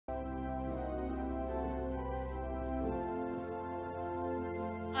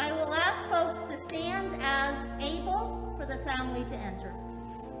folks to stand as able for the family to enter.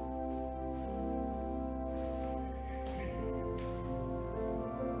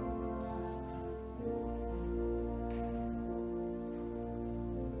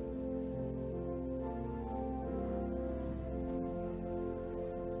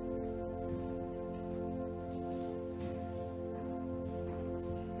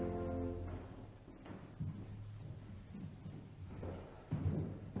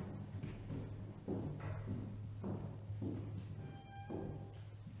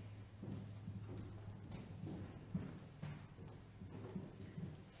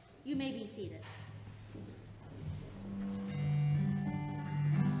 You may be seated.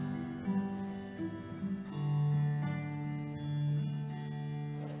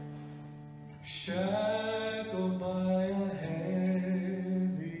 Shackled by a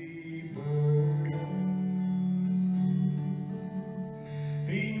heavy burden,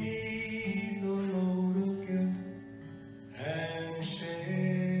 beneath a load of guilt and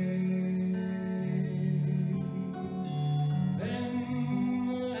shame, then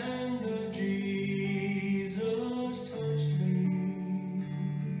the hand of Jesus touched me,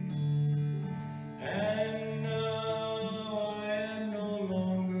 and now I am no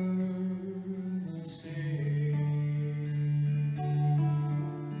longer the same.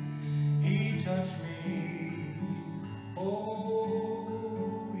 He touched me,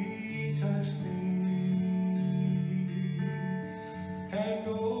 oh, he touched me, and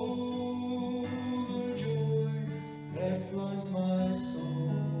oh, the joy that floods my soul.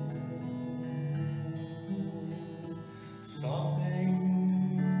 Something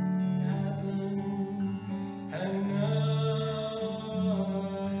happened, and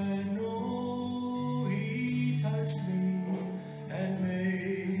now I know he touched me and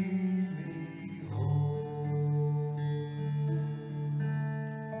made me whole.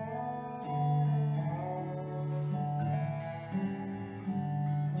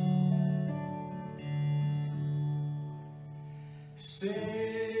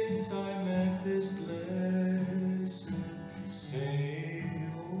 Since I met this blessed Savior,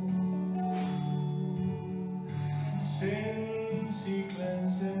 since he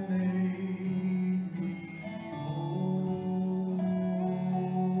cleansed and made me whole,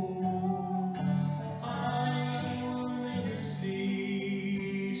 I will never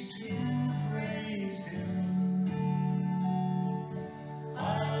cease to praise him.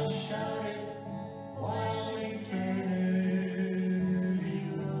 I'll shout it while eternity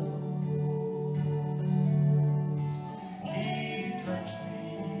rolls. He's touched me,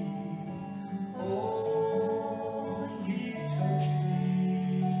 oh, he's touched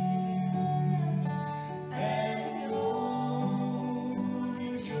me, and oh,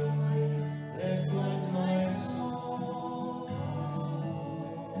 the joy that floods my soul.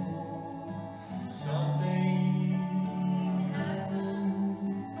 Something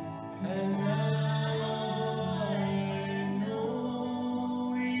happened, and now I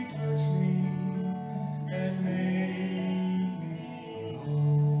know he touched me and made me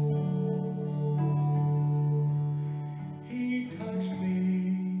whole. He touched me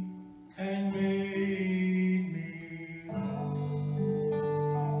and made me whole.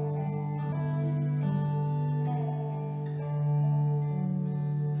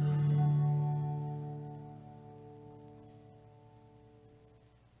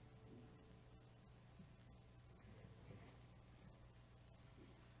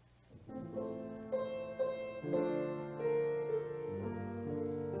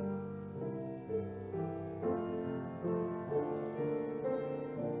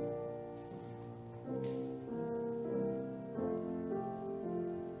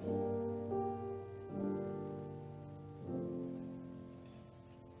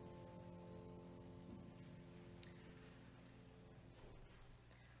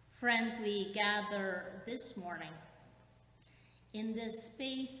 Friends, we gather this morning in this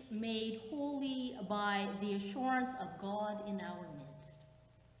space made holy by the assurance of God in our midst.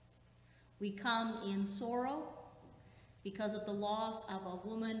 We come in sorrow because of the loss of a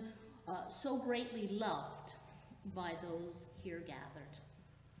woman so greatly loved by those here gathered.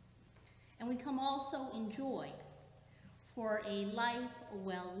 And we come also in joy for a life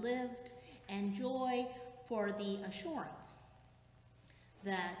well lived, and joy for the assurance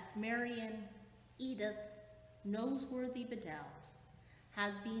that Marion Edith Noseworthy Bedell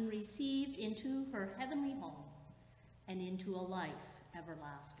has been received into her heavenly home and into a life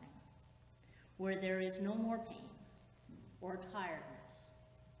everlasting, where there is no more pain or tiredness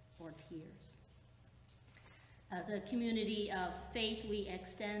or tears. As a community of faith, we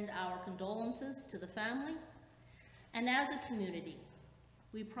extend our condolences to the family, and as a community,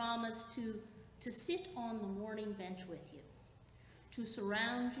 We promise to sit on the mourning bench with you, to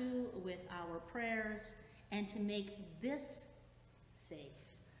surround you with our prayers, and to make this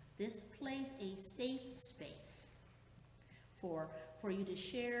place a safe space for you to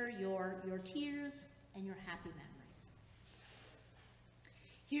share your tears and your happy memories.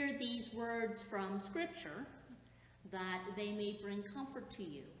 Hear these words from Scripture that they may bring comfort to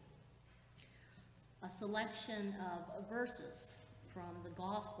you. A selection of verses from the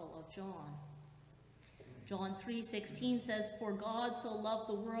Gospel of John. John 3:16 says, "For God so loved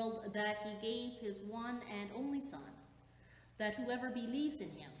the world that he gave his one and only Son, that whoever believes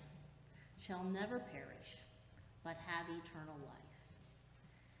in him shall never perish, but have eternal life."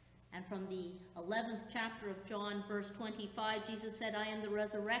 And from the 11th chapter of John, verse 25, Jesus said, "I am the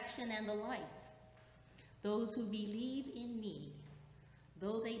resurrection and the life. Those who believe in me,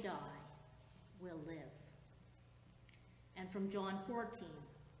 though they die, will live." And from John 14,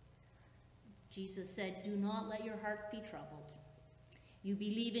 Jesus said, "Do not let your heart be troubled. You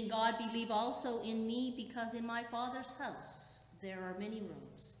believe in God, believe also in me, because in my Father's house there are many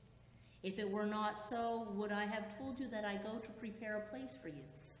rooms. If it were not so, would I have told you that I go to prepare a place for you?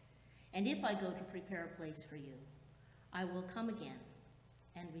 And if I go to prepare a place for you, I will come again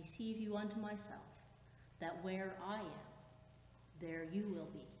and receive you unto myself, that where I am, there you will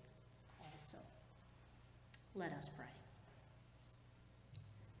be also." Let us pray.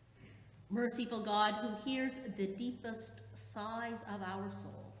 Merciful God, who hears the deepest sighs of our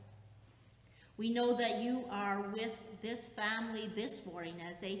soul, we know that you are with this family this morning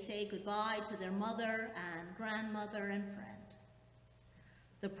as they say goodbye to their mother and grandmother and friend.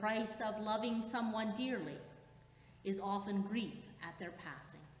 The price of loving someone dearly is often grief at their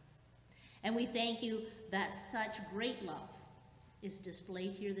passing. And we thank you that such great love is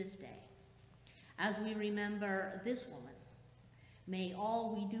displayed here this day. As we remember this woman, may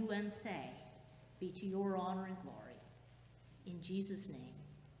all we do and say be to your honor and glory. In Jesus' name,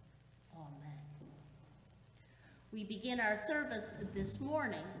 amen. We begin our service this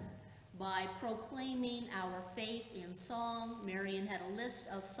morning by proclaiming our faith in song. Marion had a list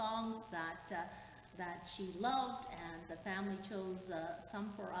of songs that she loved, and the family chose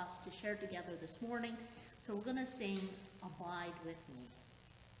some for us to share together this morning. So we're going to sing "Abide with Me."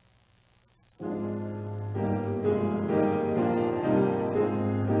 Amen.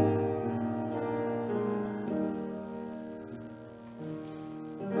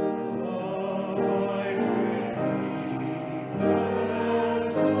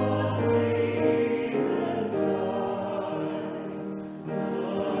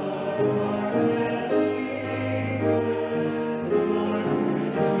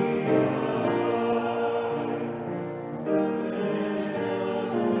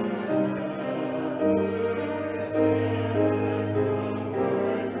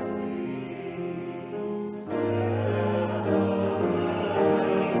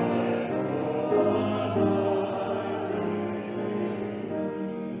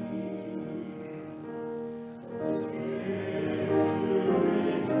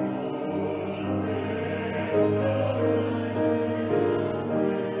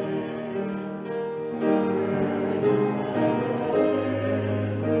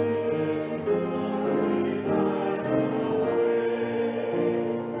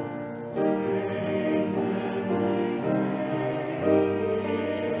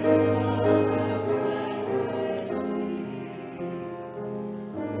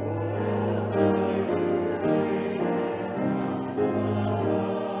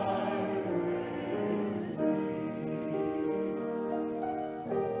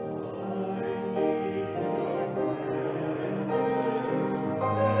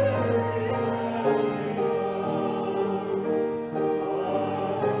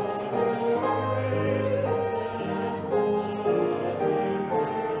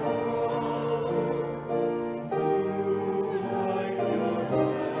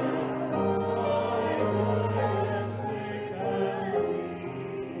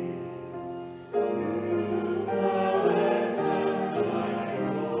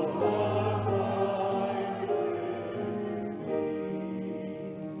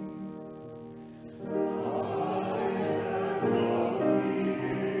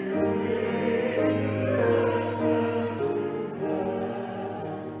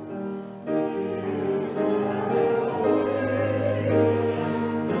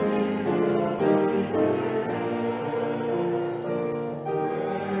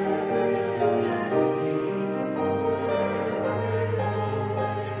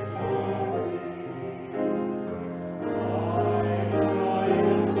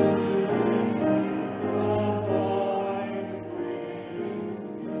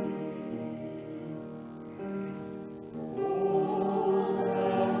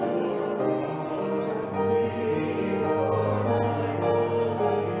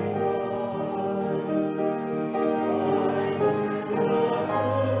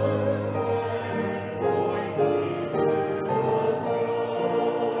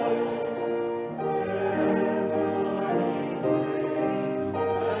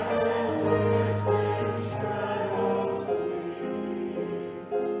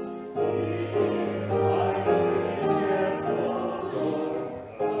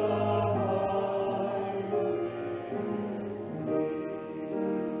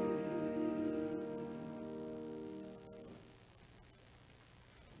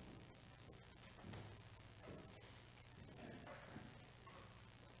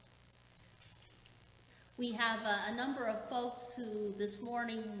 We have a number of folks who this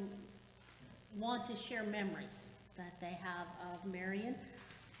morning want to share memories that they have of Marion.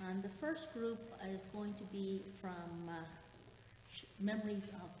 And the first group is going to be from memories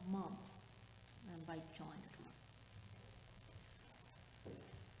of Mom. I invite John to come up.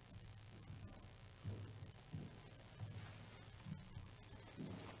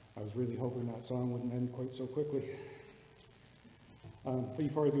 I was really hoping that song wouldn't end quite so quickly. But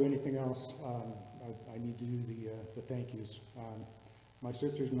before I do anything else, I need to do the thank yous. My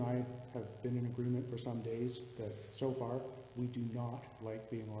sisters and I have been in agreement for some days that so far we do not like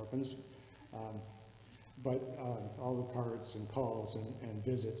being orphans. But all the cards and calls and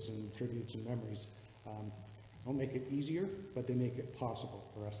visits and tributes and memories don't make it easier, but they make it possible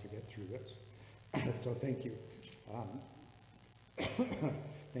for us to get through this. So thank you.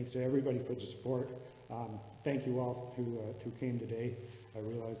 Thanks to everybody for the support. Thank you all who came today. I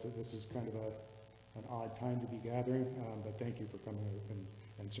realize that this is kind of an odd time to be gathering, but thank you for coming out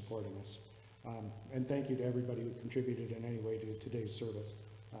and supporting us. And thank you to everybody who contributed in any way to today's service.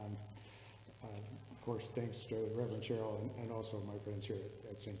 Of course, thanks to Reverend Cheryl and also my friends here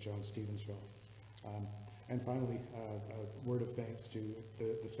at St. John's, Stevensville. And finally, a word of thanks to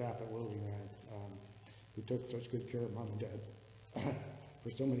the staff at Willingham, who took such good care of Mom and Dad for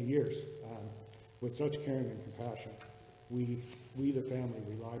so many years. With such caring and compassion, we the family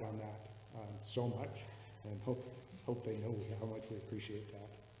relied on that so much, and hope they know how much we appreciate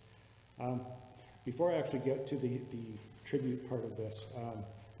that. Before I actually get to the tribute part of this, I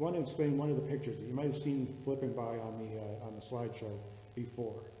want to explain one of the pictures that you might have seen flipping by on the slideshow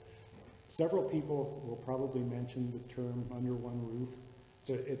before. Several people will probably mention the term "under one roof."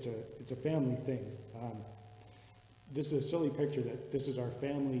 It's a family thing. This is a silly picture that this is our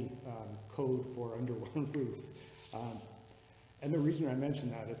family code for under one roof. And the reason I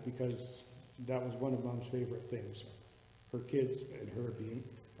mention that is because that was one of Mom's favorite things, her kids and her being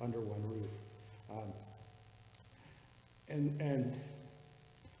under one roof. And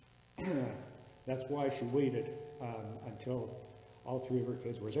that's why she waited until all three of her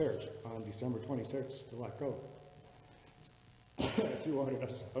kids were there on December 26th to let go. She wanted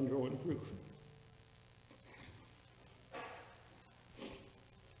us under one roof.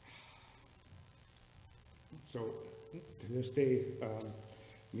 So to this day,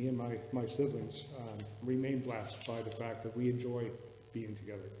 me and my siblings remain blessed by the fact that we enjoy being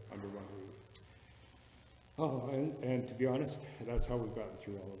together under one roof. Oh, and to be honest, that's how we've gotten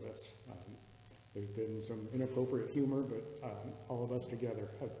through all of this. There's been some inappropriate humor, but all of us together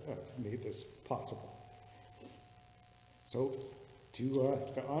have made this possible. So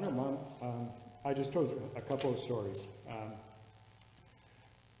to honor Mom, I just chose a couple of stories.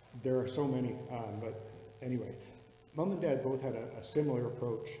 There are so many, but anyway, Mom and Dad both had a similar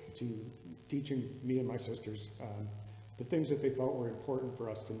approach to teaching me and my sisters the things that they felt were important for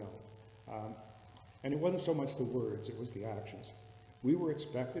us to know. And it wasn't so much the words, it was the actions. We were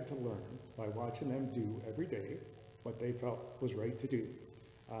expected to learn by watching them do every day what they felt was right to do.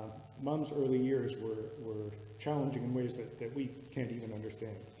 Mom's early years were challenging in ways that we can't even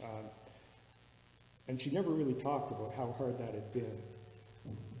understand. And she never really talked about how hard that had been.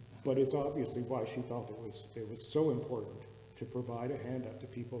 But it's obviously why she felt it was so important to provide a hand up to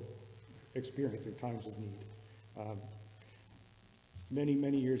people experiencing times of need. Many,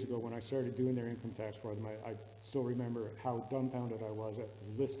 many years ago when I started doing their income tax for them, I still remember how dumbfounded I was at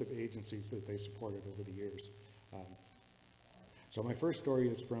the list of agencies that they supported over the years. So my first story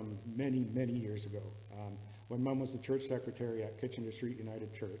is from many, many years ago, when Mom was the church secretary at Kitchener Street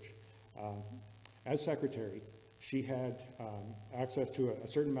United Church. As secretary, she had access to a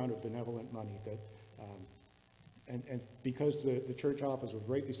certain amount of benevolent money that, and because the church office was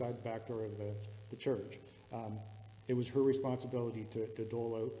right beside the back door of the church, it was her responsibility to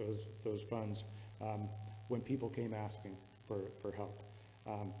dole out those funds when people came asking for help.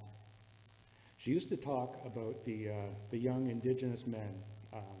 She used to talk about the young Indigenous men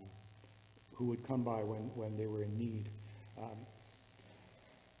who would come by when they were in need.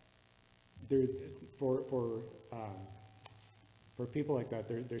 For people like that,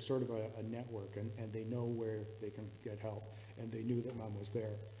 there's sort of a network, and they know where they can get help, and they knew that Mom was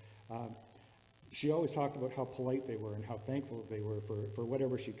there. She always talked about how polite they were and how thankful they were for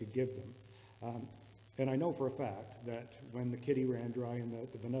whatever she could give them. And I know for a fact that when the kitty ran dry in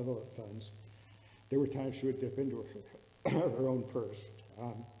the benevolent funds, there were times she would dip into her own purse.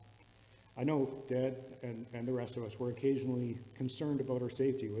 I know Dad and the rest of us were occasionally concerned about her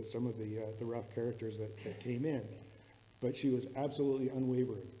safety with some of the rough characters that came in, but she was absolutely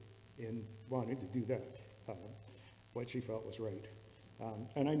unwavering in wanting to do that, what she felt was right.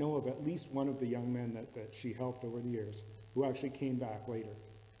 And I know of at least one of the young men that she helped over the years who actually came back later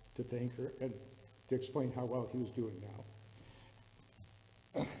to thank her and to explain how well he was doing now.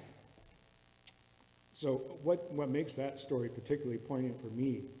 So what makes that story particularly poignant for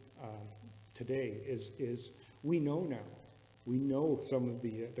me today is we know now. We know some of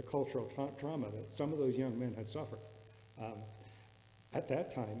the cultural trauma that some of those young men had suffered. At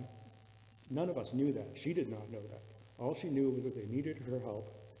that time, none of us knew that. She did not know that. All she knew was that they needed her help,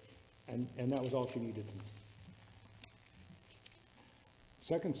 and that was all she needed to know.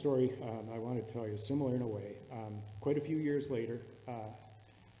 Second story I wanted to tell you is similar in a way. Quite a few years later,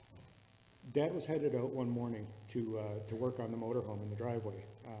 Dad was headed out one morning to work on the motorhome in the driveway.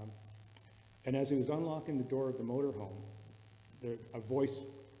 And as he was unlocking the door of the motorhome, a voice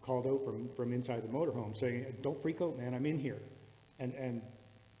called out from inside the motorhome saying, "Don't freak out, man, I'm in here." And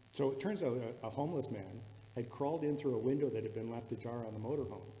so it turns out a homeless man had crawled in through a window that had been left ajar on the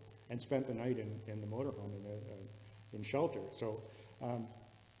motorhome and spent the night in the motorhome in shelter. So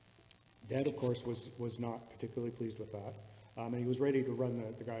Dad, of course, was not particularly pleased with that. And he was ready to run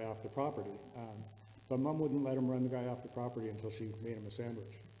the guy off the property. But Mom wouldn't let him run the guy off the property until she made him a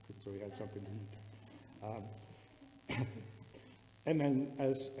sandwich, so he had something to eat. And then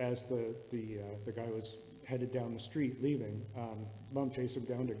as the guy was headed down the street leaving, Mom chased him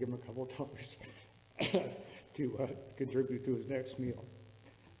down to give him a couple of dollars to contribute to his next meal.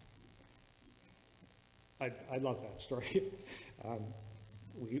 I love that story.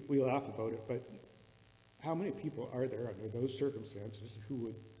 We laugh about it, but how many people are there under those circumstances who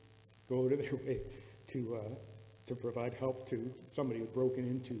would go out of their way to provide help to somebody who's broken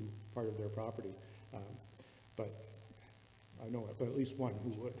into part of their property? But I know of at least one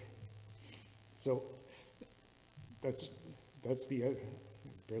who would. So that's the end.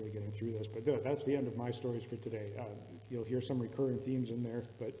 I'm barely getting through this, but that's the end of my stories for today. You'll hear some recurring themes in there,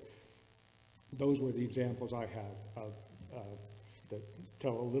 but those were the examples I have of that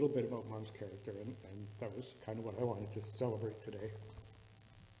tell a little bit about Mom's character, and that was kind of what I wanted to celebrate today.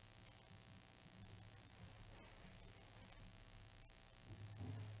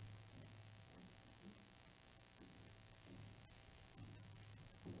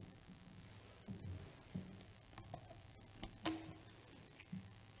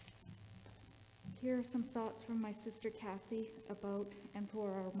 Here are some thoughts from my sister Kathy about and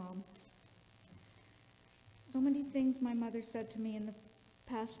for our mom. So many things my mother said to me in the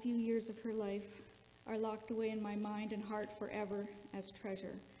past few years of her life are locked away in my mind and heart forever as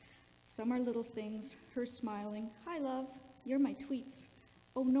treasure. Some are little things, her smiling, "Hi, love, you're my tweets.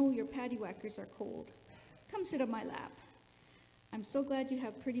 Oh no, your paddywhackers are cold. Come sit on my lap. I'm so glad you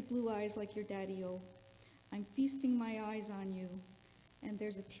have pretty blue eyes like your daddy-o. I'm feasting my eyes on you, and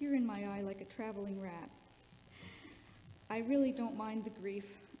there's a tear in my eye like a traveling rat." I really don't mind the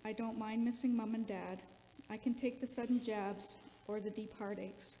grief. I don't mind missing Mom and Dad. I can take the sudden jabs or the deep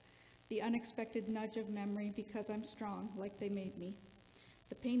heartaches, the unexpected nudge of memory because I'm strong like they made me.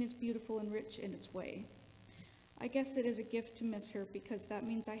 The pain is beautiful and rich in its way. I guess it is a gift to miss her because that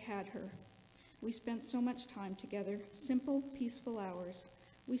means I had her. We spent so much time together, simple, peaceful hours.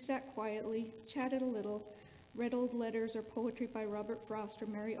 We sat quietly, chatted a little, read old letters or poetry by Robert Frost or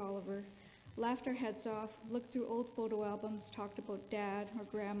Mary Oliver, laughed our heads off, looked through old photo albums, talked about Dad or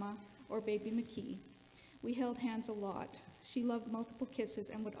Grandma or Baby McKee. We held hands a lot. She loved multiple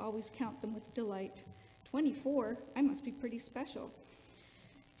kisses and would always count them with delight. 24? I must be pretty special.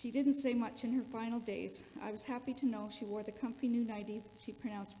 She didn't say much in her final days. I was happy to know she wore the comfy new nightie she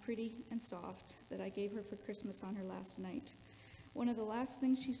pronounced pretty and soft that I gave her for Christmas on her last night. One of the last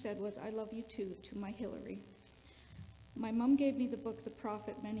things she said was, "I love you too," to my Hillary. My mom gave me the book The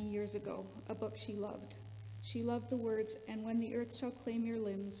Prophet many years ago, a book she loved. She loved the words, "And when the earth shall claim your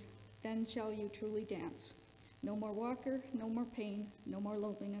limbs, then shall you truly dance. No more walker, no more pain, no more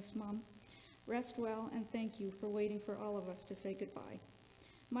loneliness, Mom. Rest well, and thank you for waiting for all of us to say goodbye."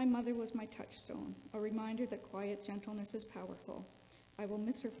 My mother was my touchstone, a reminder that quiet gentleness is powerful. I will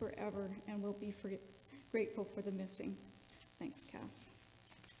miss her forever and will be grateful for the missing. Thanks, Kath.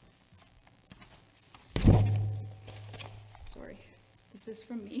 Sorry, this is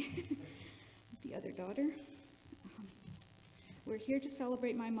from me, the other daughter. We're here to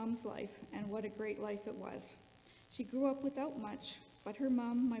celebrate my mom's life, and what a great life it was. She grew up without much, but her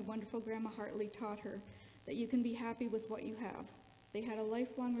mom, my wonderful Grandma Hartley, taught her that you can be happy with what you have. They had a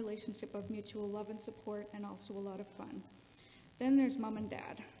lifelong relationship of mutual love and support, and also a lot of fun. Then there's Mom and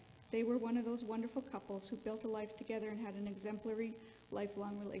Dad. They were one of those wonderful couples who built a life together and had an exemplary,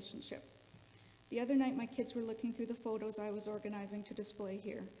 lifelong relationship. The other night, my kids were looking through the photos I was organizing to display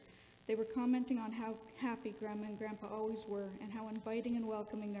here. They were commenting on how happy Grandma and Grandpa always were and how inviting and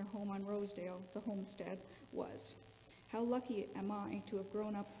welcoming their home on Rosedale, the homestead, was. How lucky am I to have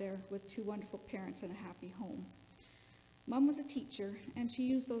grown up there with two wonderful parents and a happy home. Mom was a teacher, and she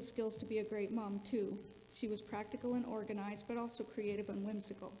used those skills to be a great mom, too. She was practical and organized, but also creative and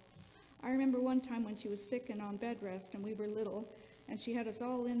whimsical. I remember one time when she was sick and on bed rest, and we were little, and she had us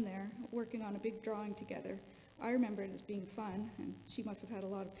all in there working on a big drawing together. I remember it as being fun, and she must have had a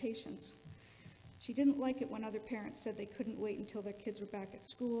lot of patience. She didn't like it when other parents said they couldn't wait until their kids were back at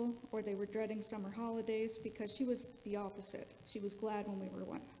school, or they were dreading summer holidays, because she was the opposite. She was glad when we were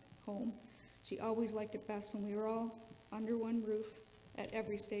home. She always liked it best when we were all under one roof at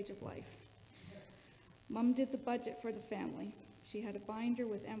every stage of life. Mom did the budget for the family. She had a binder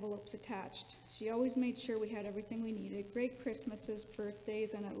with envelopes attached. She always made sure we had everything we needed, great Christmases,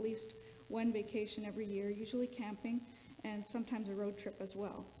 birthdays, and at least one vacation every year, usually camping, and sometimes a road trip as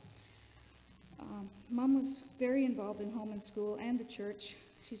well. Mom was very involved in home and school and the church.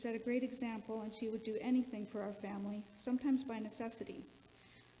 She set a great example, and she would do anything for our family, sometimes by necessity.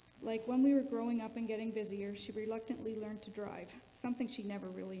 Like when we were growing up and getting busier, she reluctantly learned to drive, something she never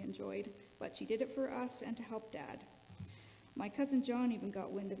really enjoyed, but she did it for us and to help Dad. My cousin John even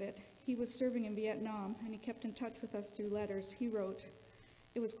got wind of it. He was serving in Vietnam, and he kept in touch with us through letters. He wrote,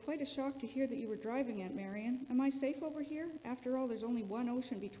 "It was quite a shock to hear that you were driving, Aunt Marion. Am I safe over here? After all, there's only one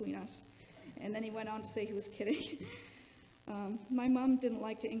ocean between us." And then he went on to say he was kidding. My mom didn't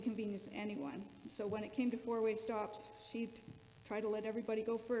like to inconvenience anyone, so when it came to four-way stops, she'd try to let everybody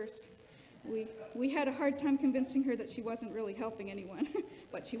go first. We had a hard time convincing her that she wasn't really helping anyone,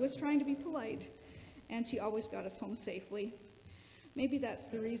 but she was trying to be polite, and she always got us home safely. Maybe that's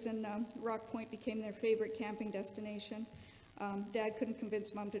the reason Rock Point became their favorite camping destination. Dad couldn't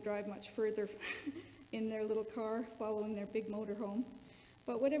convince Mom to drive much further in their little car following their big motorhome.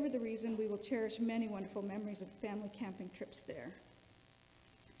 But whatever the reason, we will cherish many wonderful memories of family camping trips there.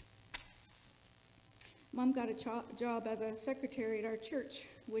 Mom got a job as a secretary at our church,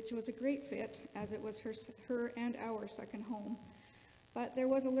 which was a great fit, as it was her and our second home. But there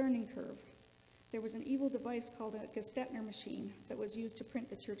was a learning curve. There was an evil device called a Gestetner machine that was used to print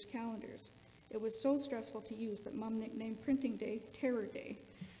the church calendars. It was so stressful to use that Mom nicknamed printing day Terror Day.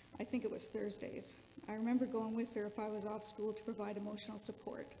 I think it was Thursdays. I remember going with her if I was off school to provide emotional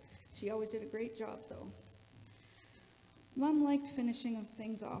support. She always did a great job, though. Mom liked finishing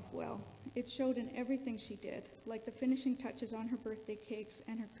things off well. It showed in everything she did, like the finishing touches on her birthday cakes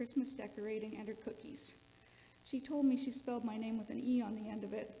and her Christmas decorating and her cookies. She told me she spelled my name with an E on the end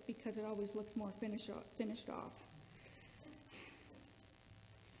of it because it always looked more finished off.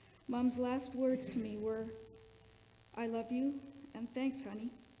 Mom's last words to me were, "I love you, and thanks,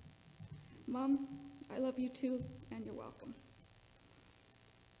 honey." Mom, I love you too, and you're welcome.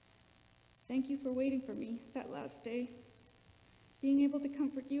 Thank you for waiting for me that last day. Being able to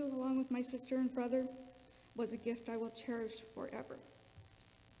comfort you along with my sister and brother was a gift I will cherish forever.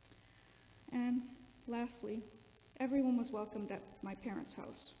 And lastly, everyone was welcomed at my parents'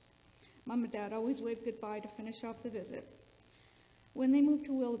 house. Mom and Dad always waved goodbye to finish off the visit. When they moved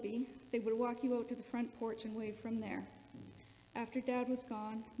to Willoughby, they would walk you out to the front porch and wave from there. After Dad was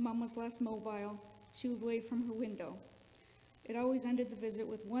gone, Mom was less mobile. She would wave from her window. It always ended the visit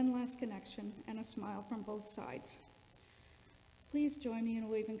with one last connection and a smile from both sides. Please join me in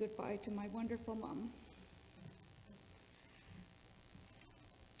waving goodbye to my wonderful Mom.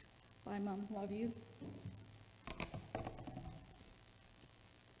 Bye, Mom. Love you.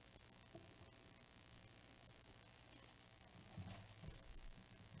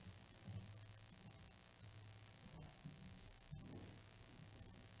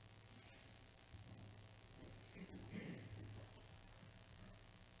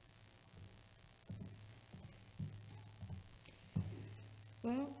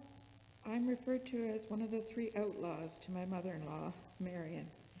 Well, I'm referred to as one of the three outlaws to my mother-in-law,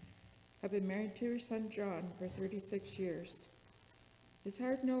 Marion. I've been married to her son, John, for 36 years. It's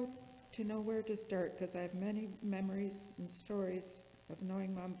hard to know where to start because I have many memories and stories of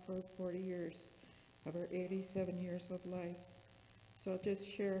knowing Mom for 40 years of her 87 years of life. So I'll just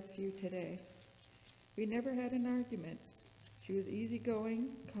share a few today. We never had an argument. She was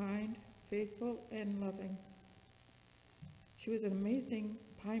easygoing, kind, faithful, and loving. She was an amazing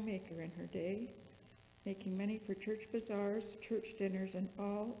pie maker in her day, making many for church bazaars, church dinners, and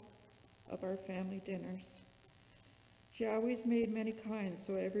all of our family dinners. She always made many kinds,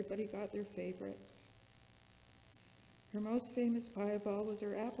 so everybody got their favorite. Her most famous pie of all was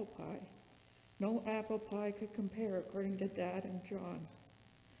her apple pie. No apple pie could compare, according to Dad and John.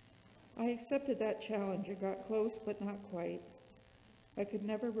 I accepted that challenge and got close, but not quite. I could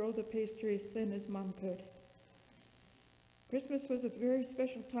never roll the pastry as thin as Mom could. Christmas was a very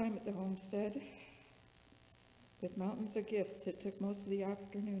special time at the homestead, with mountains of gifts that took most of the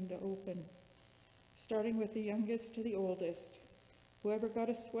afternoon to open, starting with the youngest to the oldest. Whoever got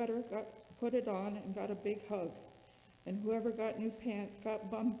a sweater put it on and got a big hug, and whoever got new pants got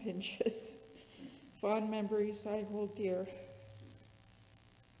bum pinches. Fond memories I hold dear.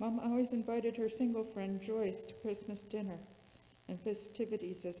 Mom always invited her single friend Joyce to Christmas dinner and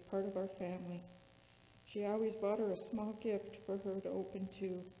festivities as part of our family. She always bought her a small gift for her to open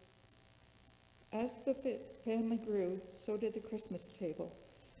too. As the family grew, so did the Christmas table,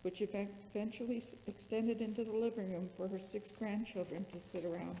 which eventually extended into the living room for her 6 grandchildren to sit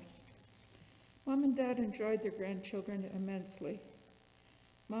around. Mom and Dad enjoyed their grandchildren immensely.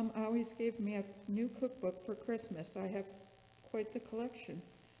 Mom always gave me a new cookbook for Christmas. I have quite the collection.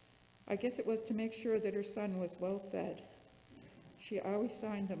 I guess it was to make sure that her son was well fed. She always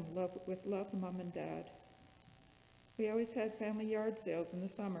signed them, with love, Mom and Dad. We always had family yard sales in the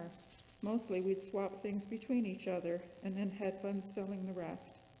summer. Mostly we'd swap things between each other and then had fun selling the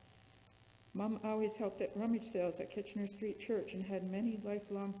rest. Mom always helped at rummage sales at Kitchener Street Church and had many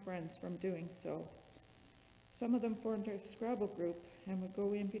lifelong friends from doing so. Some of them formed a Scrabble group and would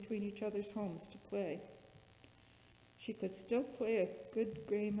go in between each other's homes to play. She could still play a good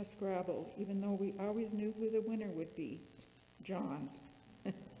game of Scrabble, even though we always knew who the winner would be, John.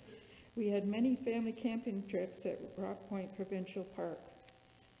 We had many family camping trips at Rock Point Provincial Park.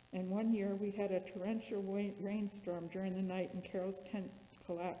 And one year we had a torrential rainstorm during the night and Carol's tent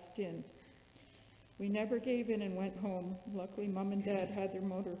collapsed in. We never gave in and went home. Luckily, Mom and Dad had their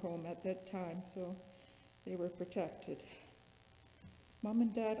motorhome at that time, so they were protected. Mom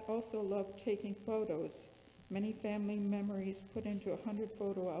and Dad also loved taking photos. Many family memories put into 100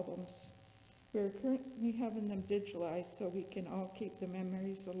 photo albums. We're currently having them digitalized so we can all keep the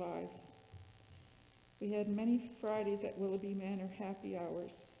memories alive. We had many Fridays at Willoughby Manor happy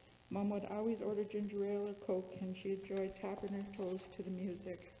hours. Mom would always order ginger ale or Coke, and she enjoyed tapping her toes to the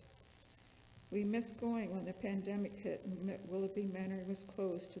music. We missed going when the pandemic hit and Willoughby Manor was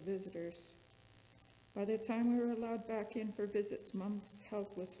closed to visitors. By the time we were allowed back in for visits, Mom's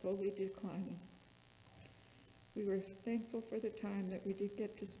health was slowly declining. We were thankful for the time that we did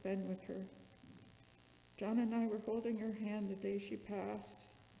get to spend with her. John and I were holding her hand the day she passed,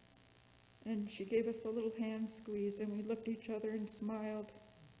 and she gave us a little hand squeeze, and we looked at each other and smiled.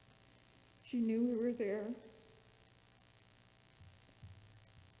 She knew we were there.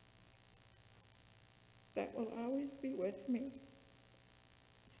 That will always be with me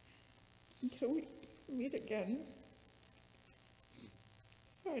until we meet again.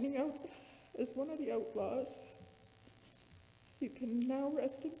 Signing out as one of the outlaws. You can now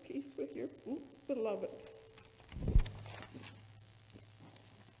rest in peace with your beloved.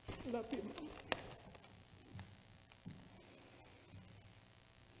 Love you, Mom.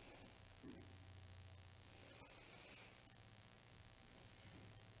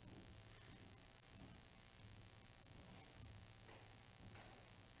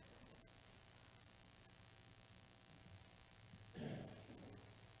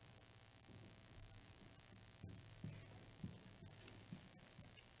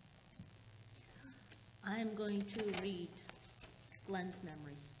 I'm going to read Glenn's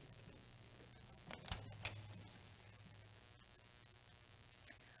memories.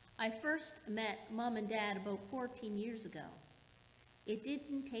 I first met Mom and Dad about 14 years ago. It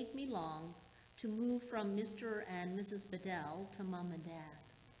didn't take me long to move from Mr. and Mrs. Bedell to Mom and Dad.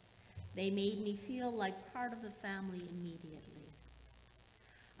 They made me feel like part of the family immediately.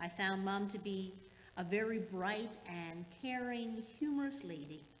 I found Mom to be a very bright and caring, humorous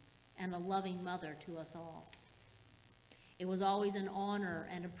lady and a loving mother to us all. It was always an honor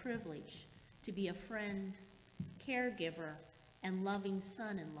and a privilege to be a friend, caregiver, and loving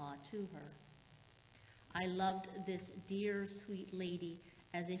son-in-law to her. I loved this dear, sweet lady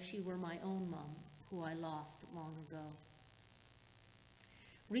as if she were my own mom, who I lost long ago.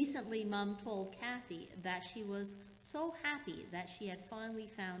 Recently, Mom told Kathy that she was so happy that she had finally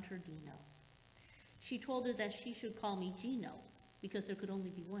found her Dino. She told her that she should call me Gino, because there could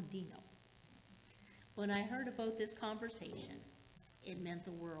only be one Dino. When I heard about this conversation, it meant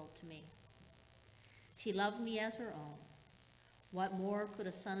the world to me. She loved me as her own. What more could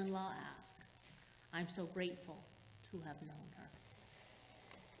a son-in-law ask? I'm so grateful to have known her.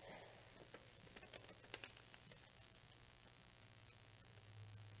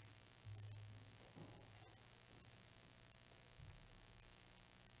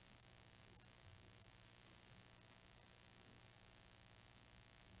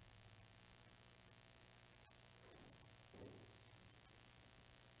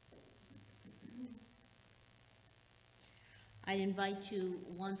 I invite you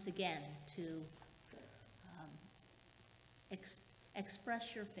once again to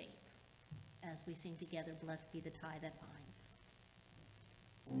express your faith as we sing together, "Blessed be the tie that binds."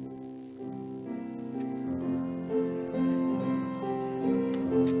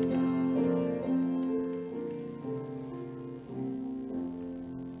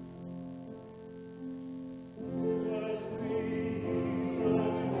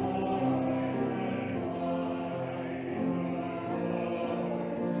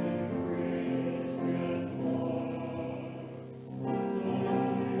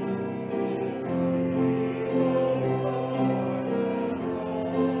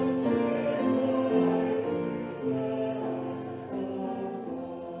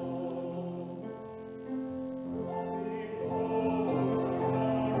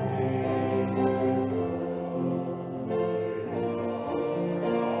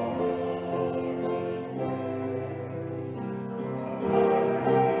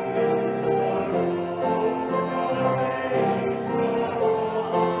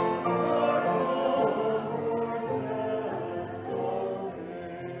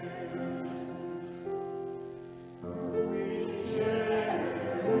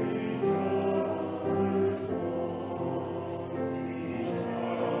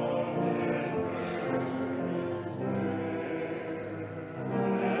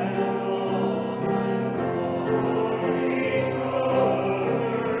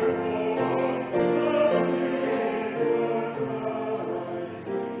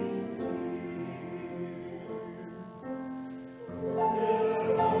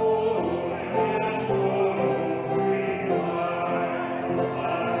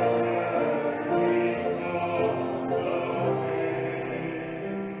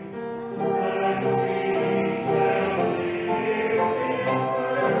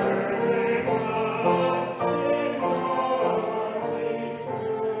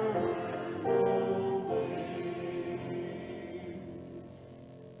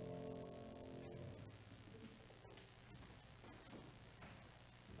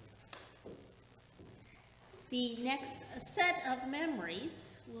 The next set of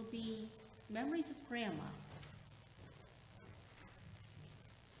memories will be memories of Grandma.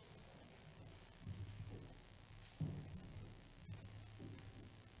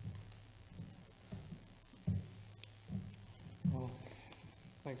 Well,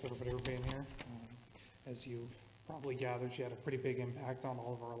 thanks everybody for being here. As you've probably gathered, she had a pretty big impact on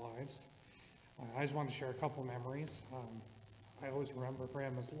all of our lives. I just wanted to share a couple memories. I always remember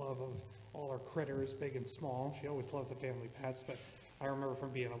Grandma's love of all our critters, big and small. She always loved the family pets, but I remember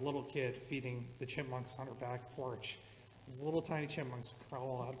from being a little kid feeding the chipmunks on her back porch. Little tiny chipmunks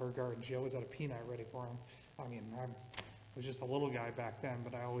crawl out of her garden. She always had a peanut ready for them. I mean, I was just a little guy back then,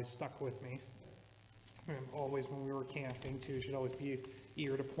 but I always stuck with me. And always when we were camping too, she'd always be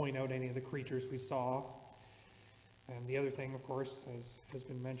eager to point out any of the creatures we saw. And the other thing, of course, as has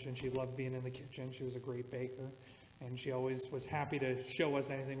been mentioned, she loved being in the kitchen. She was a great baker. And she always was happy to show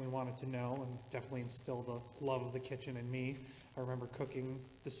us anything we wanted to know, and definitely instilled the love of the kitchen in me. I remember cooking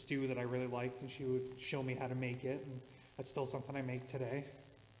the stew that I really liked, and she would show me how to make it, and that's still something I make today.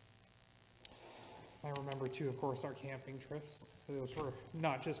 I remember too, of course, our camping trips. Those were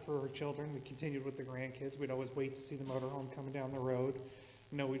not just for her children. We continued with the grandkids. We'd always wait to see the motorhome coming down the road,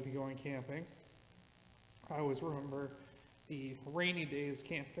 know we'd be going camping. I always remember the rainy days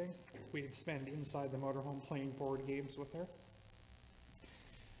camping. We'd spend inside the motorhome playing board games with her.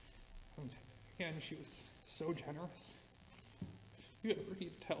 And again, she was so generous. If you ever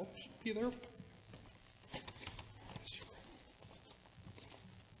needed help, she'd be there.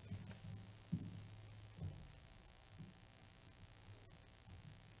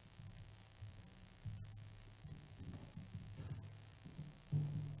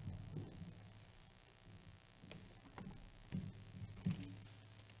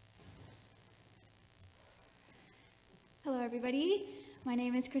 Hello, everybody. My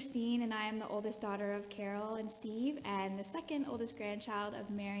name is Christine, and I am the oldest daughter of Carol and Steve, and the second oldest grandchild of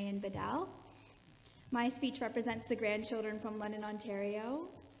Marion Bedell. My speech represents the grandchildren from London, Ontario,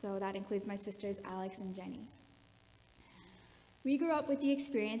 so that includes my sisters Alex and Jenny. We grew up with the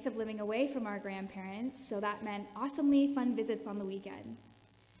experience of living away from our grandparents, so that meant awesomely fun visits on the weekend.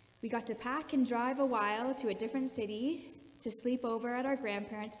 We got to pack and drive a while to a different city to sleep over at our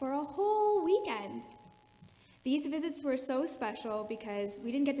grandparents' for a whole weekend. These visits were so special because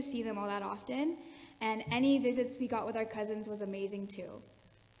we didn't get to see them all that often, and any visits we got with our cousins was amazing too.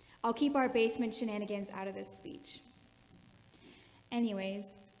 I'll keep our basement shenanigans out of this speech.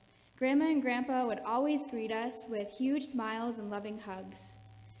 Anyways, Grandma and Grandpa would always greet us with huge smiles and loving hugs.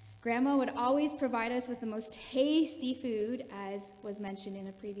 Grandma would always provide us with the most tasty food, as was mentioned in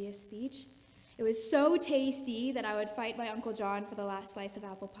a previous speech. It was so tasty that I would fight my Uncle John for the last slice of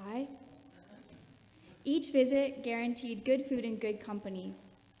apple pie. Each visit guaranteed good food and good company.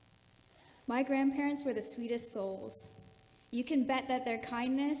 My grandparents were the sweetest souls. You can bet that their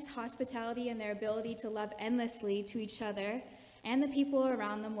kindness, hospitality, and their ability to love endlessly to each other and the people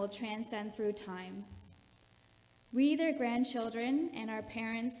around them will transcend through time. We, their grandchildren, and our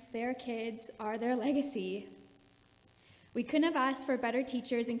parents, their kids, are their legacy. We couldn't have asked for better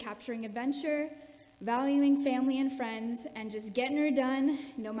teachers in capturing adventure, valuing family and friends, and just getting her done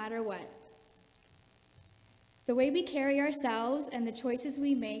no matter what. The way we carry ourselves and the choices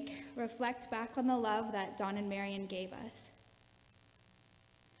we make reflect back on the love that Don and Marion gave us.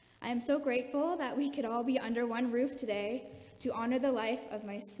 I am so grateful that we could all be under one roof today to honor the life of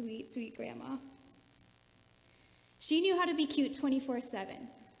my sweet, sweet grandma. She knew how to be cute 24/7.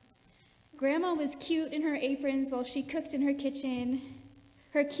 Grandma was cute in her aprons while she cooked in her kitchen.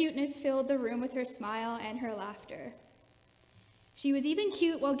 Her cuteness filled the room with her smile and her laughter. She was even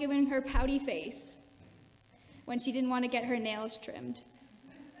cute while giving her pouty face when she didn't want to get her nails trimmed.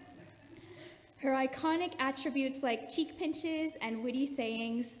 Her iconic attributes like cheek pinches and witty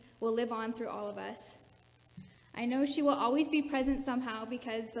sayings will live on through all of us. I know she will always be present somehow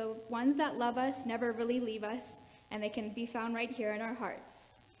because the ones that love us never really leave us, and they can be found right here in our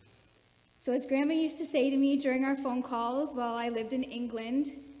hearts. So as Grandma used to say to me during our phone calls while I lived in England,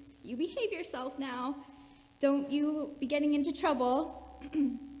 "You behave yourself now. Don't you be getting into trouble."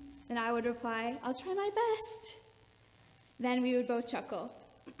 And I would reply, "I'll try my best." Then we would both chuckle.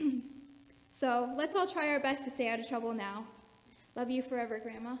 So let's all try our best to stay out of trouble now. Love you forever,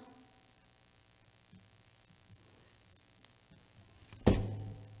 Grandma.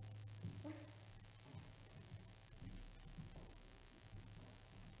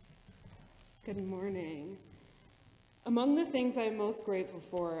 Good morning. Among the things I am most grateful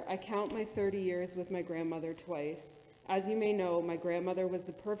for, I count my 30 years with my grandmother twice. As you may know, my grandmother was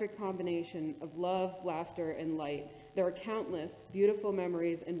the perfect combination of love, laughter, and light. There are countless beautiful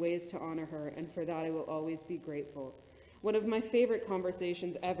memories and ways to honor her, and for that I will always be grateful. One of my favorite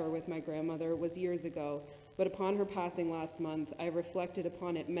conversations ever with my grandmother was years ago, but upon her passing last month, I reflected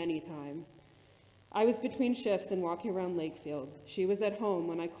upon it many times. I was between shifts and walking around Lakefield. She was at home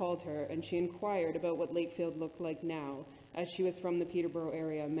when I called her, and she inquired about what Lakefield looked like now, as she was from the Peterborough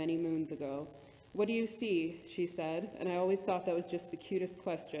area many moons ago. "What do you see?" she said, and I always thought that was just the cutest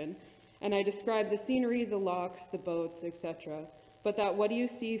question. And I described the scenery, the locks, the boats, etc. But that "what do you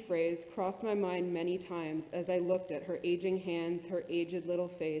see" phrase crossed my mind many times as I looked at her aging hands, her aged little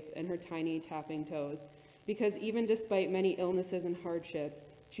face, and her tiny tapping toes. Because even despite many illnesses and hardships,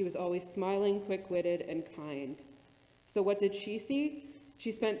 she was always smiling, quick-witted, and kind. So what did she see?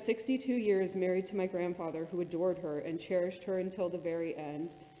 She spent 62 years married to my grandfather, who adored her and cherished her until the very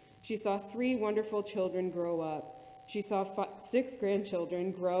end. She saw 3 wonderful children grow up. She saw 6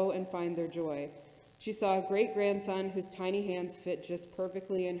 grandchildren grow and find their joy. She saw a great-grandson whose tiny hands fit just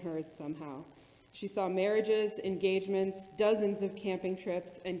perfectly in hers somehow. She saw marriages, engagements, dozens of camping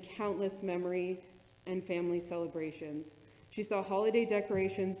trips, and countless memories and family celebrations. She saw holiday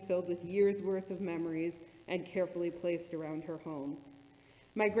decorations filled with years' worth of memories and carefully placed around her home.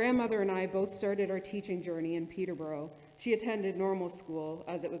 My grandmother and I both started our teaching journey in Peterborough. She attended normal school,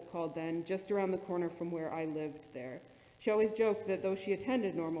 as it was called then, just around the corner from where I lived there. She always joked that though she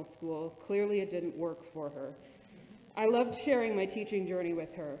attended normal school, clearly it didn't work for her. I loved sharing my teaching journey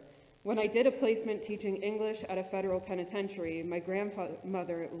with her. When I did a placement teaching English at a federal penitentiary, my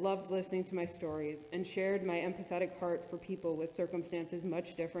grandmother loved listening to my stories and shared my empathetic heart for people with circumstances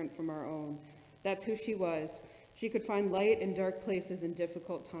much different from our own. That's who she was. She could find light in dark places in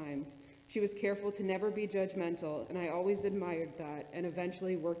difficult times. She was careful to never be judgmental, and I always admired that and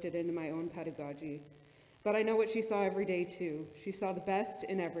eventually worked it into my own pedagogy. But I know what she saw every day too. She saw the best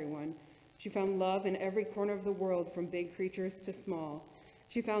in everyone. She found love in every corner of the world, from big creatures to small.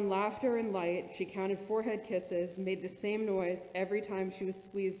 She found laughter and light. She counted forehead kisses, made the same noise every time she was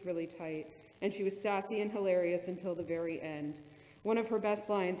squeezed really tight, and she was sassy and hilarious until the very end. One of her best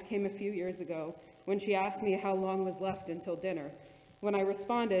lines came a few years ago when she asked me how long was left until dinner. When I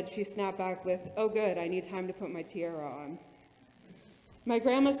responded, she snapped back with, "Oh good, I need time to put my tiara on." My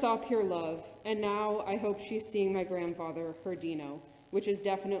grandma saw pure love, and now I hope she's seeing my grandfather, her Dino, which is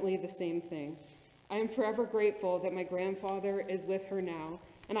definitely the same thing. I am forever grateful that my grandfather is with her now,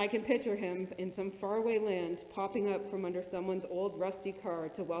 and I can picture him in some faraway land popping up from under someone's old rusty car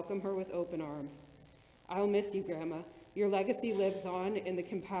to welcome her with open arms. I'll miss you, Grandma. Your legacy lives on in the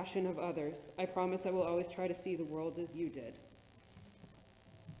compassion of others. I promise I will always try to see the world as you did.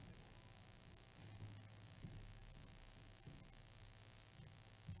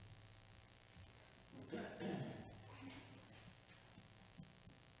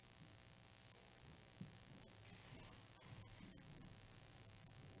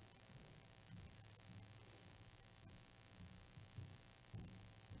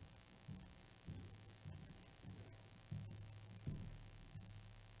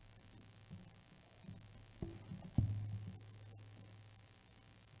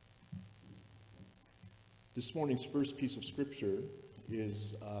 This morning's first piece of scripture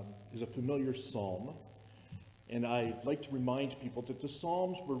is a familiar psalm, and I'd like to remind people that the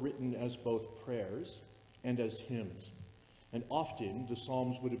psalms were written as both prayers and as hymns, and often the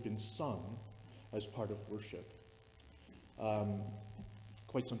psalms would have been sung as part of worship.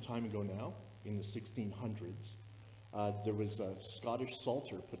 Quite some time ago now, in the 1600s, there was a Scottish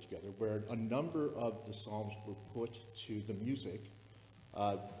psalter put together where a number of the psalms were put to the music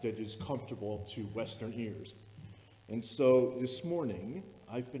that is comfortable to Western ears. And so this morning,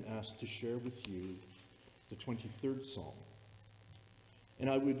 I've been asked to share with you the 23rd Psalm. And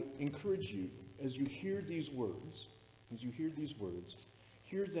I would encourage you, as you hear these words,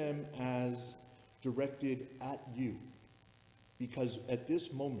 hear them as directed at you. Because at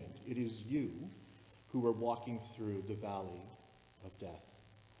this moment, it is you who are walking through the valley of death.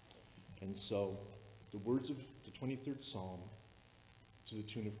 And so, the words of the 23rd Psalm to the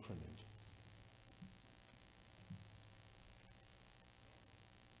tune of Crimond.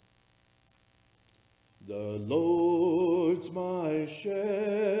 The Lord's my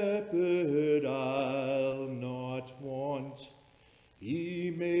shepherd, I'll not want.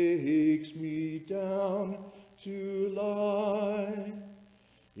 He makes me down to lie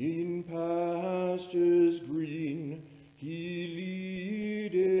in pastures green. He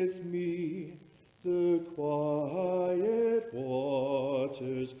leadeth me the quiet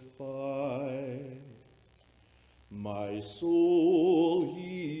waters by. My soul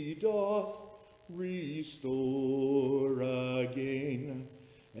he doth restore again,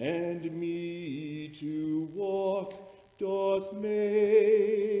 and me to walk doth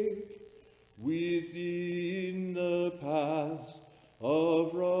make within the paths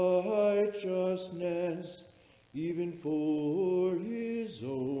of righteousness, even for his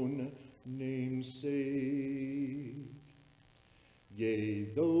own name's sake. Yea,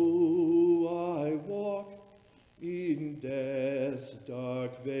 though I walk in death's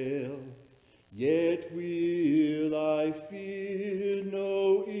dark vale, yet will I fear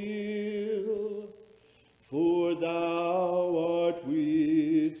no ill, for thou art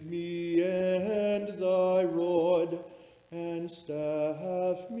with me, and thy rod and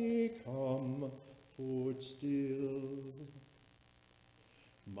staff me comfort still.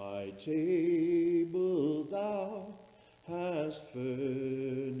 My table thou hast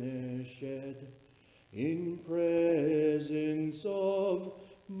furnished in presence of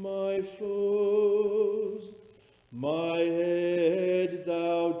my foes. My head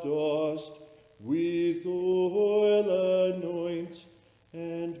thou dost with oil anoint,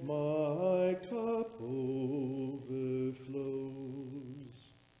 and my cup overflows.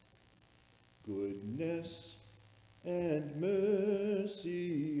 Goodness and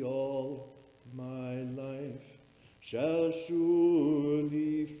mercy all my life shall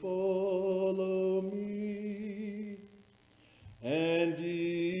surely follow me, and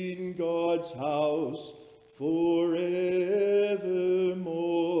in God's house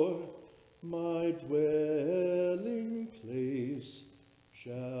forevermore my dwelling place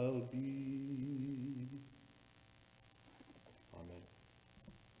shall be. Amen.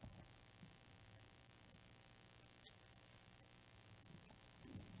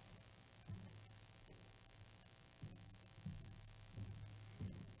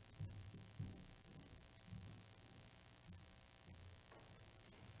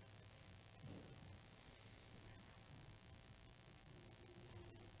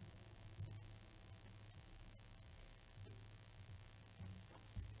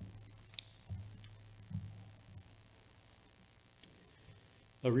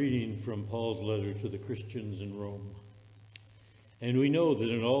 A reading from Paul's letter to the Christians in Rome. And we know that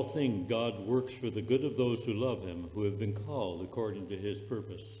in all things God works for the good of those who love him, who have been called according to his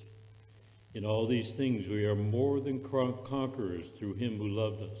purpose. In all these things we are more than conquerors through him who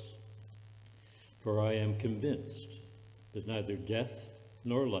loved us. For I am convinced that neither death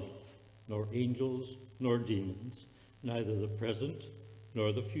nor life, nor angels nor demons, neither the present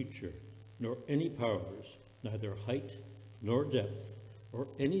nor the future, nor any powers, neither height nor depth, or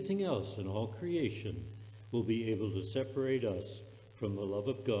anything else in all creation will be able to separate us from the love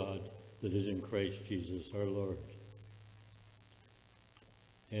of God that is in Christ Jesus our Lord.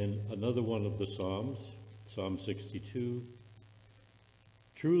 And another one of the Psalms, Psalm 62.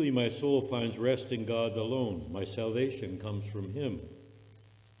 Truly my soul finds rest in God alone. My salvation comes from him.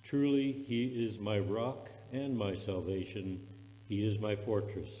 Truly he is my rock and my salvation. He is my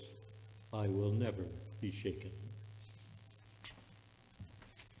fortress. I will never be shaken.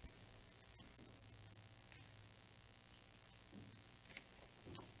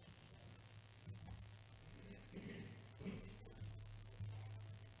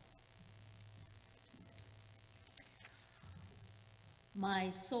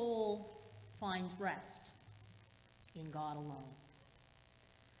 My soul finds rest in God alone.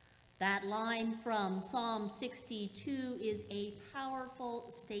 That line from Psalm 62 is a powerful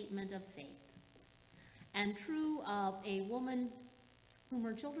statement of faith, and true of a woman whom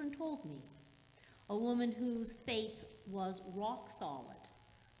her children told me, a woman whose faith was rock solid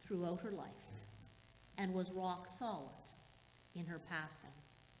throughout her life and was rock solid in her passing.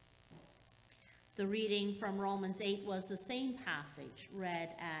 The reading from Romans 8 was the same passage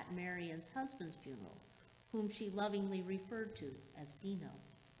read at Marion's husband's funeral, whom she lovingly referred to as Dino.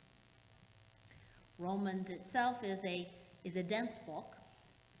 Romans itself is a dense book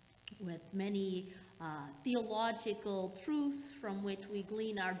with many theological truths from which we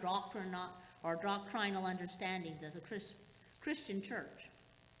glean our doctrinal understandings as a Christian church.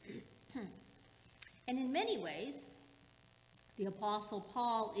 And in many ways, the Apostle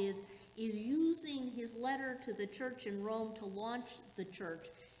Paul is using his letter to the church in Rome to launch the church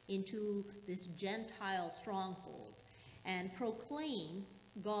into this Gentile stronghold and proclaim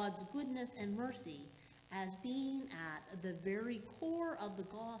God's goodness and mercy as being at the very core of the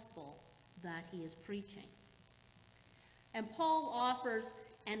gospel that he is preaching. And Paul offers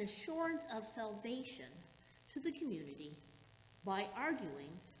an assurance of salvation to the community by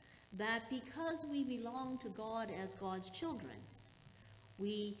arguing that because we belong to God as God's children,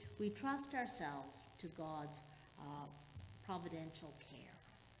 we trust ourselves to God's providential care.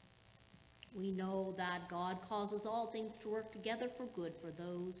 We know that God causes all things to work together for good for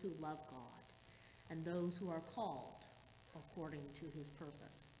those who love God and those who are called according to his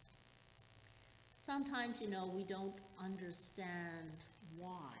purpose. Sometimes, we don't understand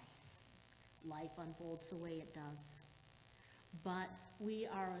why life unfolds the way it does, but we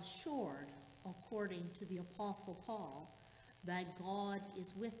are assured, according to the Apostle Paul, that God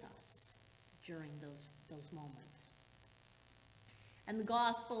is with us during those moments. And the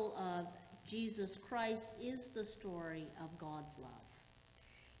gospel of Jesus Christ is the story of God's love.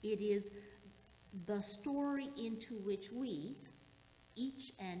 It is the story into which we,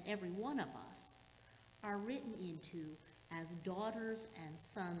 each and every one of us, are written into as daughters and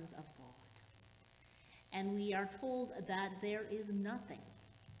sons of God. And we are told that there is nothing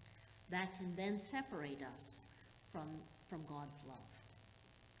that can then separate us from God's love.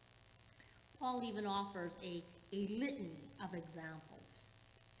 Paul even offers a litany of examples.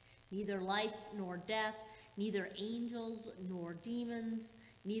 Neither life nor death, neither angels nor demons,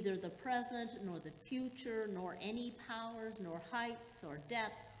 neither the present nor the future, nor any powers, nor heights or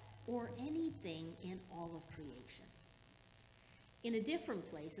depth, or anything in all of creation. In a different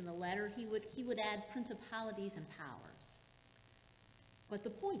place in the letter, he would add principalities and powers. But the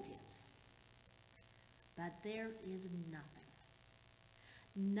point is that there is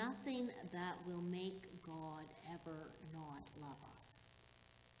nothing that will make God ever not love us.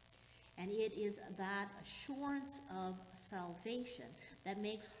 And it is that assurance of salvation that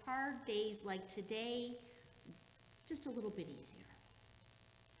makes hard days like today just a little bit easier.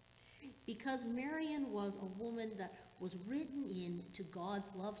 Because Marion was a woman that was written into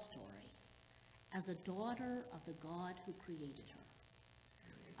God's love story as a daughter of the God who created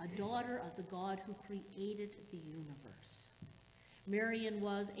her, a daughter of the God who created the universe. Marion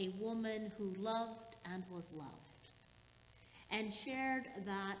was a woman who loved and was loved, and shared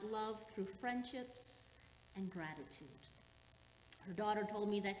that love through friendships and gratitude. Her daughter told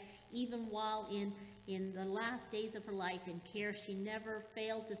me that even while in the last days of her life in care, she never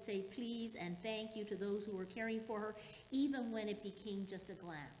failed to say please and thank you to those who were caring for her, even when it became just a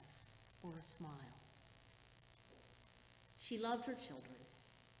glance or a smile. She loved her children.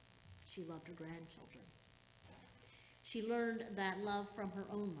 She loved her grandchildren. She learned that love from her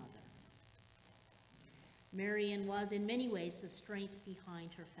own mother. Marion was in many ways the strength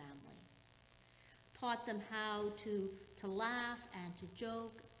behind her family, taught them how to laugh and to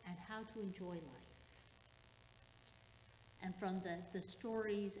joke and how to enjoy life. And from the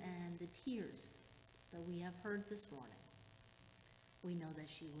stories and the tears that we have heard this morning, we know that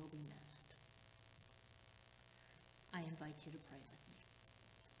she will be missed. I invite you to pray with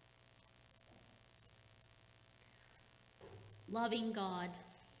me. Loving God,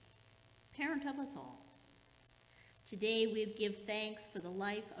 parent of us all, today we give thanks for the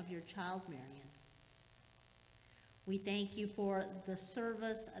life of your child Marion. We thank you for the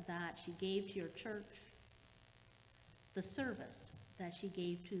service that she gave to your church, the service that she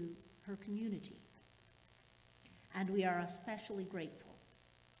gave to her community. And we are especially grateful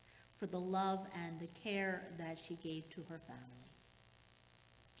for the love and the care that she gave to her family.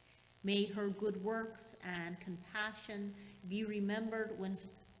 May her good works and compassion be remembered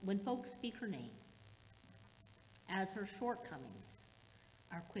when folks speak her name, as her shortcomings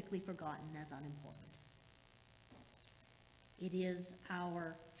are quickly forgotten as unimportant. It is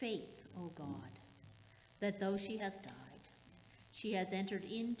our faith, O God, that though she has died, she has entered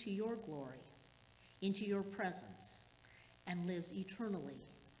into your glory, into your presence, and lives eternally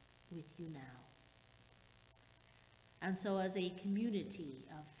with you now. And so as a community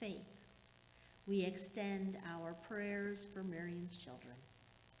of faith, we extend our prayers for Marion's children,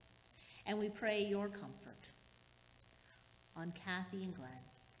 and we pray your comfort on Kathy and Glenn,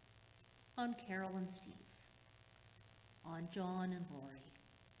 on Carol and Steve, on John and Lori.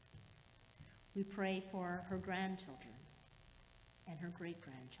 We pray for her grandchildren and her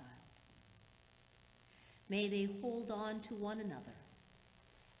great-grandchild. May they hold on to one another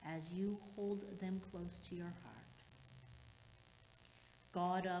as you hold them close to your heart.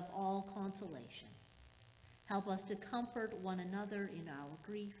 God of all consolation, help us to comfort one another in our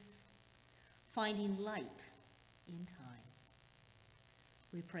grief, finding light in time.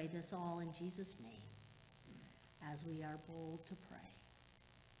 We pray this all in Jesus' name, as we are bold to pray.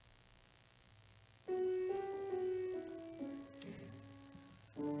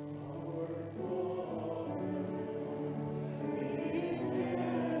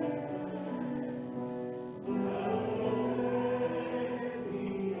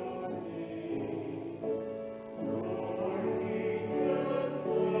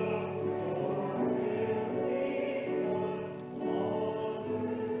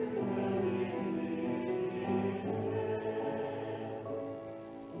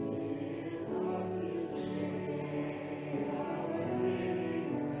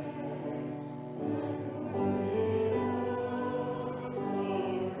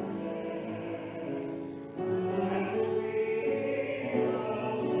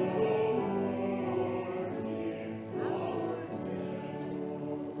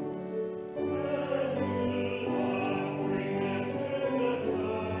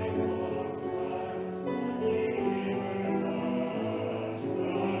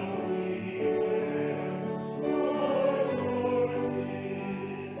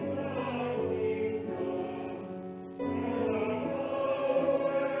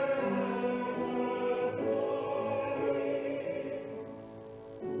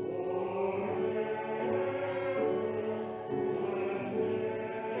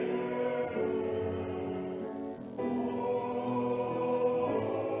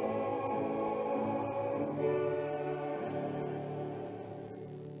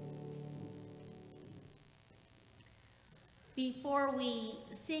 Before we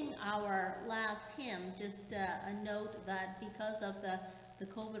sing our last hymn, just a note that because of the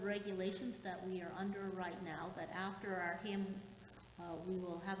COVID regulations that we are under right now, that after our hymn, we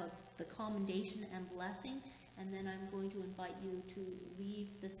will have the commendation and blessing, and then I'm going to invite you to leave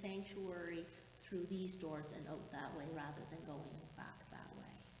the sanctuary through these doors and out that way rather than going back that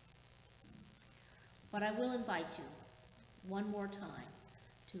way. But I will invite you one more time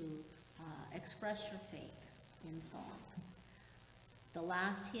to express your faith in song. The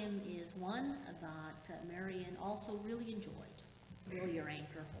last hymn is one that Marion also really enjoyed. Will Your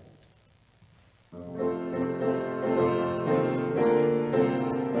Anchor Hold? Thank you.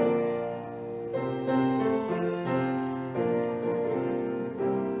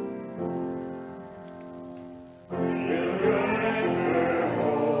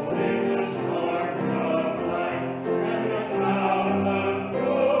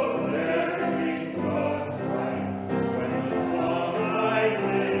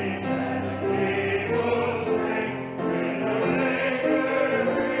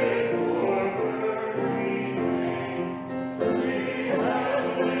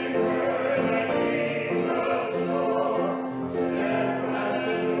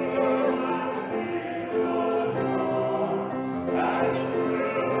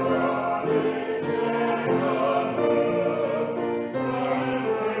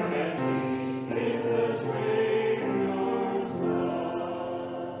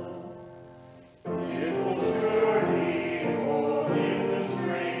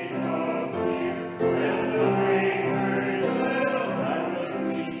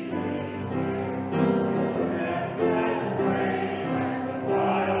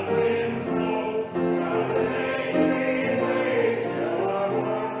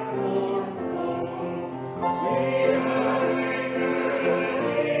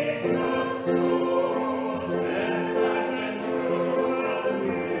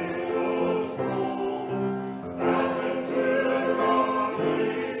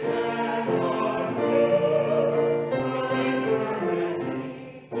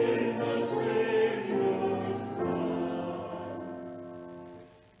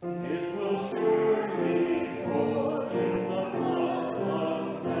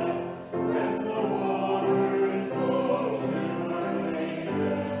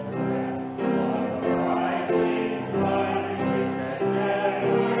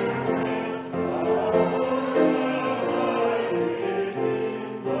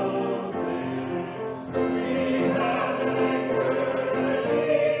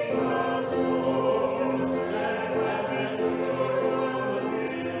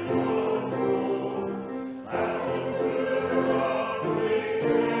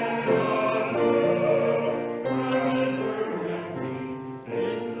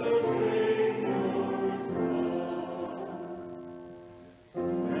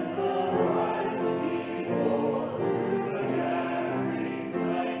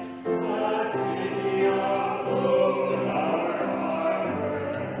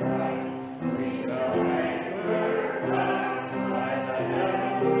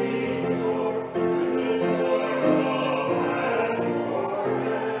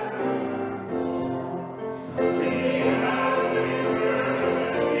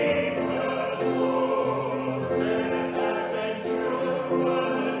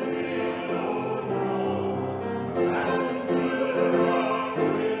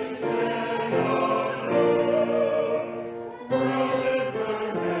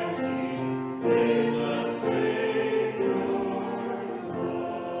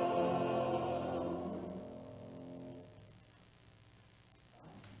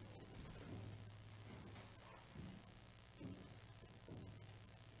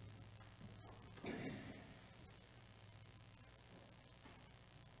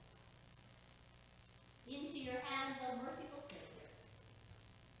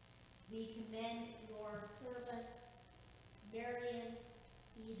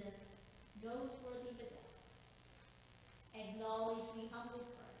 Edith Noseworthy Bedell. Acknowledge, we humbly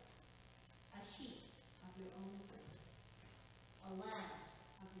pray, a sheep of your own breed, a lamb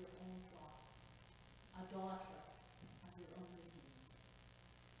of your own flock, a daughter of your own redeemer.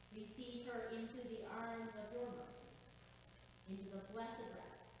 Receive her into the arms of your mercy, into the blessed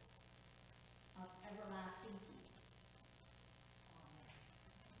rest of everlasting peace. Amen.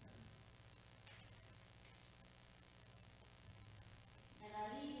 And I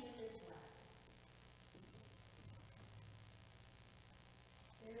leave you with this blessing.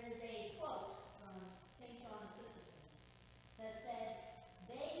 There is a quote from St. John of Chrysostom that said,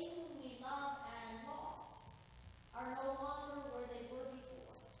 "They whom we love and lost are no longer where they were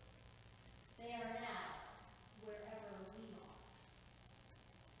before. They are now wherever we are."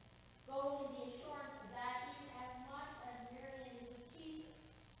 Go in the assurance that in as much as Marion is with Jesus,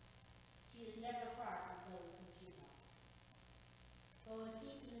 she is never far from those whom she loves. Go in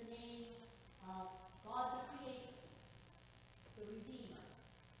peace.